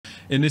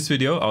In this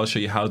video, I'll show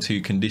you how to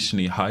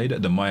conditionally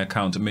hide the My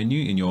Account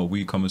menu in your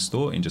WooCommerce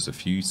store in just a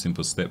few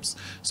simple steps.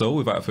 So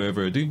without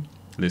further ado,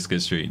 let's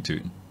get straight into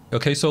it.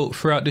 Okay, so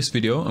throughout this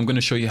video, I'm going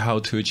to show you how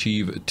to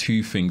achieve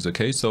two things.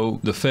 Okay, so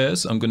the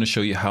first, I'm going to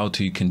show you how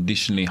to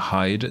conditionally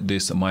hide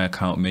this My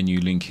Account menu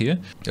link here.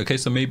 Okay,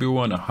 so maybe we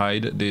want to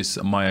hide this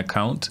My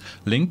Account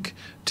link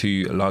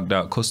to logged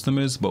out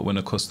customers, but when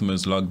a customer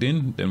is logged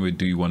in, then we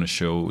do want to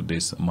show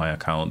this My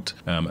Account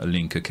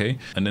link. Okay,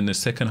 and then the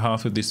second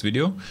half of this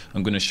video,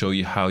 I'm going to show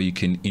you how you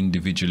can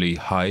individually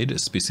hide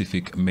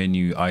specific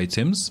menu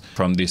items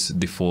from this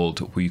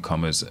default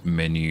WooCommerce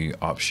menu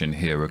option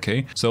here.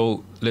 Okay,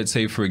 so let's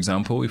say, for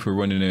example, if we're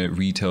running a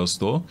retail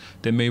store,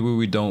 then maybe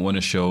we don't want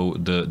to show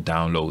the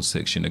download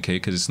section, okay,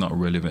 because it's not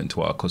relevant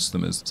to our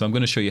customers. So I'm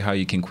going to show you how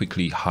you can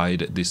quickly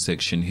hide this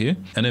section here.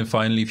 And then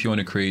finally, if you want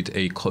to create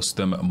a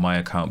custom My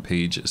Account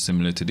page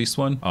similar to this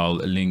one, I'll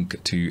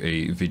link to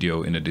a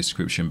video in the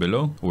description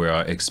below where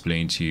I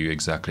explain to you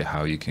exactly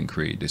how you can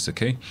create this.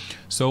 Okay,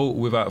 so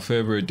without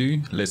further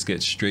ado, let's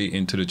get straight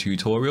into the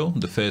tutorial.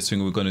 The first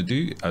thing we're going to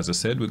do, as I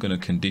said, we're going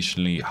to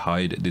conditionally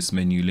hide this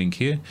menu link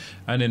here,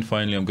 and then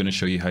finally I'm going to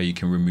show you how you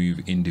can remove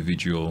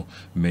individual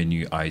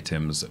menu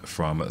items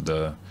from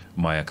the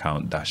My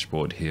Account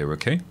dashboard here.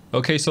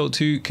 Okay, so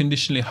to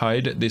conditionally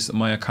hide this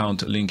My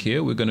Account link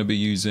here, we're going to be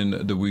using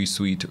the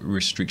WooSuite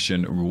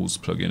restriction rules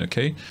plugin.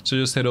 Okay, so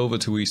just head over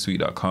to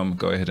woosuite.com,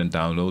 go ahead and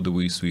download the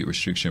WooSuite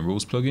restriction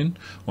rules plugin.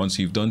 Once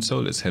you've done so,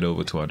 let's head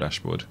over to our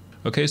dashboard.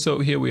 Okay, so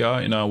here we are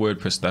in our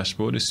WordPress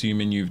dashboard.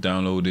 Assuming you've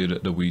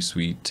downloaded the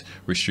WooSuite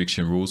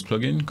restriction rules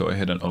plugin, go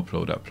ahead and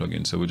upload that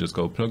plugin. So we'll just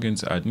go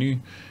plugins, add new.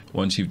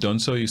 Once you've done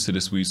so, you see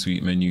this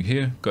WooSuite menu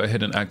here. Go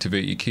ahead and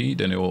activate your key,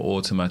 then it will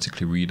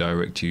automatically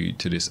redirect you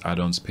to this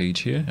add-ons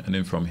page here. And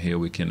then from here,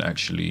 we can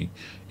actually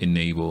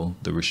enable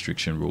the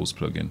restriction rules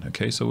plugin.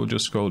 Okay, so we'll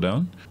just scroll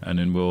down and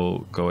then we'll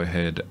go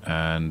ahead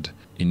and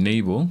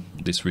enable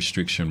this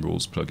restriction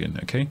rules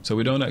plugin. Okay, so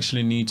we don't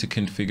actually need to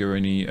configure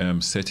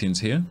any settings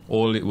here.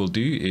 All it will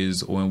do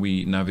is when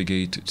we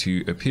navigate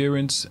to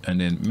appearance and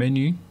then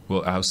menu,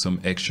 we'll have some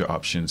extra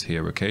options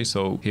here. Okay,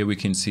 so here we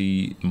can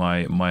see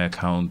my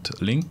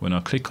account link. When I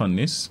click on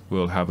this,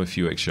 we'll have a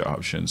few extra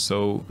options.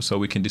 So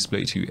we can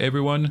display to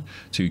everyone,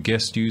 to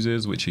guest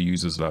users, which are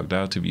users logged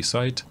out of your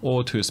site,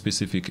 or to a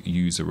specific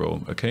user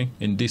role. Okay,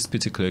 in this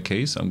particular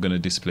case, I'm going to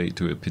display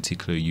to a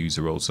particular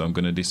user role. So I'm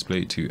going to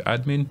display to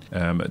admin,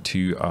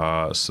 to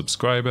our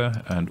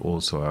subscriber, and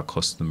also our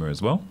customer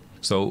as well.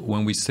 So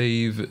when we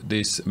save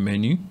this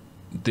menu,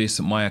 this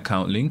My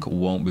Account link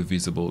won't be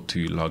visible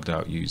to logged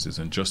out users.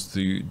 And just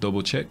to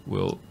double check,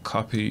 we'll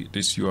copy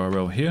this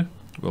URL here.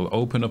 We'll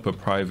open up a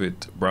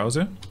private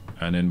browser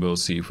and then we'll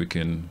see if we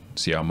can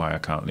see our My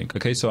Account link.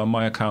 Okay, so our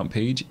My Account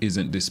page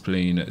isn't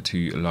displaying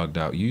to logged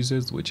out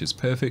users, which is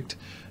perfect.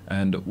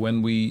 And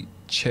when we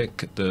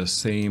check the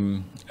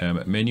same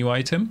menu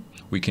item,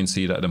 we can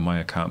see that the My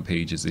Account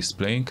page is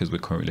displaying because we're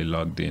currently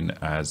logged in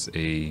as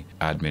a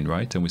admin,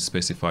 right? And we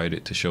specified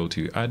it to show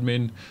to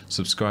admin,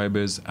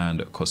 subscribers,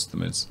 and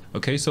customers.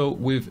 Okay, so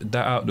with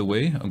that out of the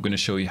way, I'm going to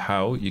show you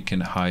how you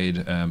can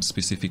hide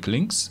specific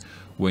links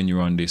when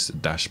you're on this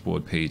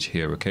dashboard page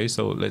here. Okay,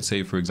 so let's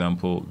say, for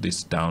example,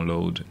 this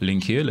download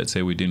link here, let's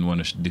say we didn't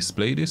want to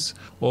display this.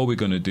 All we're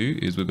going to do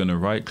is we're going to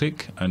right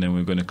click and then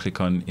we're going to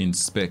click on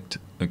inspect.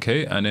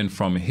 Okay, and then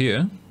from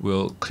here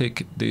we'll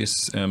click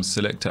this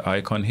selector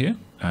icon here,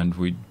 and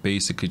we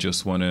basically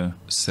just want to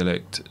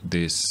select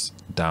this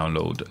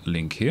download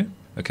link here.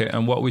 Okay,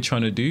 and what we're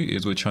trying to do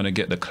is we're trying to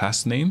get the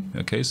class name.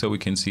 Okay, so we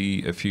can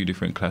see a few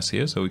different classes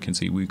here. So we can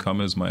see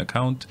WooCommerce My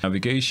Account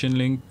navigation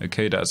link.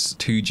 Okay, that's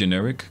too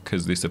generic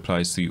because this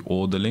applies to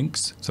all the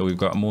links. So we've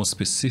got a more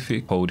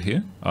specific code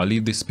here. I'll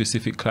leave this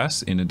specific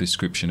class in the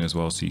description as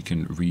well, so you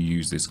can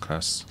reuse this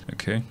class.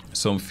 Okay,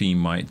 some theme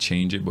might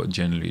change it, but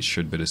generally it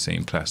should be the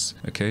same class.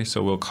 Okay,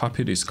 so we'll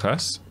copy this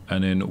class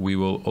and then we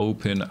will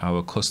open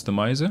our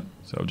customizer.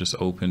 So I've just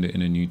opened it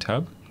in a new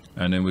tab,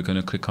 and then we're going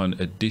to click on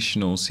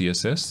additional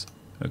CSS.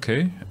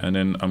 Okay, and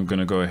then I'm going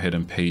to go ahead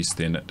and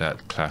paste in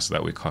that class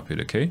that we copied.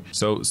 Okay,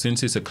 so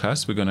since it's a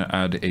class, we're going to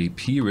add a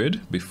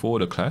period before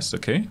the class,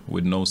 okay,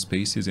 with no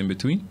spaces in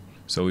between.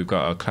 So we've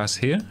got our class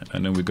here,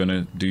 and then we're going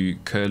to do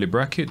curly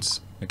brackets.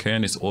 Okay,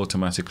 and it's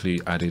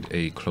automatically added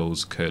a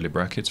closed curly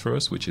brackets for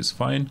us, which is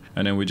fine.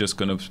 And then we're just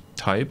going to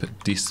type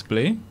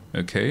display,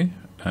 okay,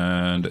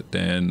 and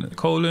then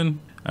colon,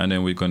 and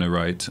then we're going to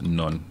write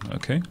none.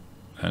 Okay,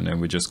 and then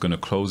we're just going to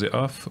close it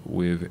off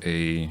with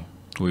a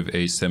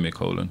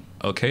semicolon.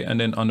 Okay, and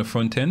then on the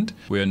front end,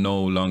 we are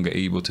no longer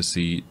able to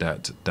see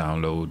that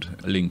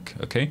download link.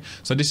 Okay,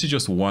 so this is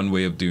just one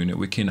way of doing it.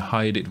 We can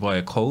hide it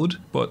via code,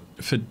 but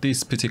for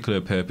this particular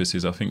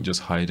purposes, I think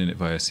just hiding it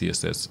via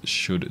CSS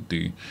should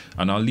do.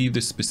 And I'll leave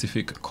this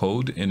specific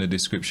code in the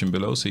description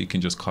below, so you can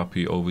just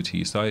copy over to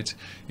your site.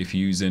 If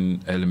you're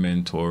using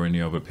Element or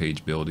any other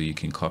page builder, you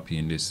can copy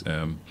in this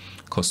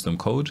custom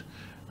code,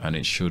 and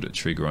it should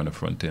trigger on the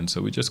front end.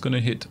 So we're just going to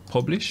hit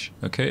publish.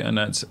 Okay, and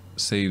that's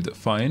saved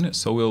fine.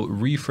 So we'll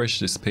refresh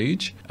this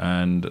page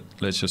and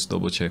let's just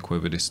double check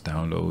whether this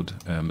download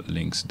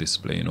link's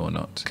displaying or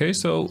not. Okay,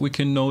 so we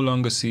can no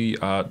longer see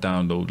our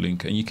download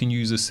link, and you can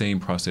use the same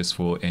process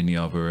for any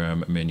other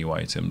menu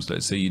items.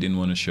 Let's say you didn't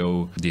want to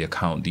show the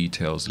account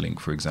details link,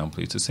 for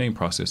example. It's the same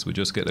process. We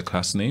just get the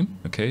class name.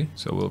 Okay,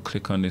 so we'll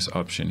click on this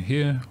option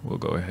here. We'll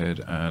go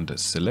ahead and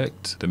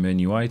select the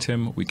menu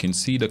item. We can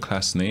see the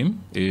class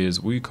name is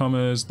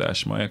WooCommerce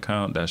dash my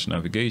account dash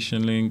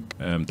navigation link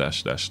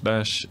dash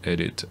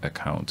edit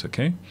account.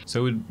 Okay,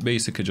 so we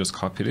basically just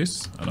copy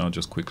this, and I'll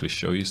just quickly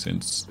show you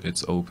since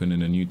it's open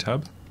in a new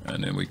tab,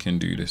 and then we can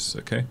do this.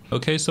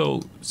 Okay,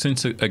 so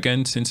since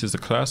it's a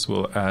class,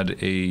 we'll add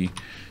a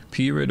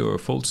period or a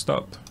full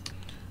stop,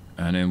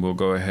 and then we'll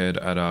go ahead,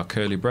 add our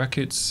curly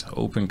brackets,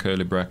 open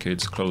curly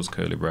brackets, close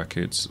curly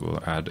brackets.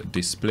 We'll add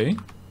display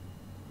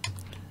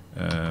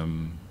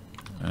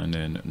and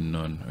then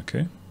none.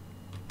 Okay,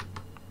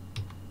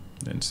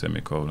 then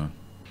semicolon.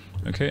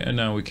 Okay, and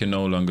now we can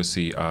no longer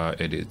see our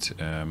edit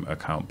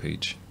account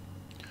page.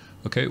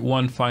 Okay,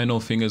 one final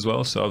thing as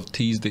well. So I've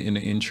teased it in the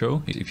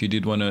intro. If you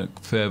did want to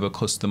further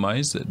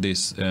customize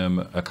this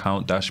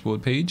account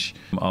dashboard page,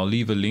 I'll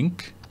leave a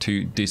link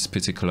to this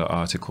particular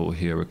article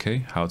here.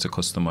 Okay, how to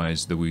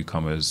customize the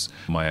WooCommerce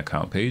My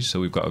Account page. So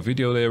we've got a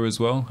video there as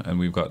well, and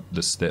we've got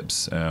the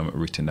steps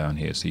written down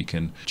here, so you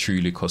can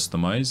truly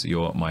customize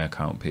your My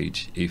Account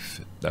page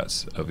if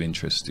that's of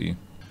interest to you.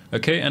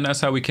 Okay, and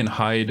that's how we can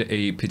hide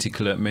a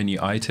particular menu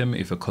item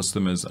if a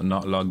customer's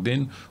not logged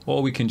in,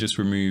 or we can just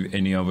remove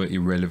any other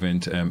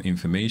irrelevant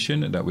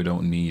information that we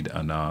don't need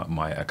on our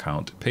My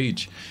Account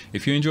page.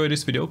 If you enjoyed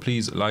this video,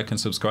 please like and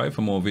subscribe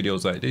for more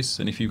videos like this.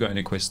 And if you've got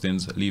any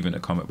questions, leave in the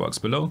comment box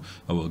below.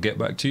 I will get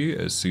back to you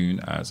as soon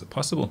as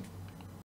possible.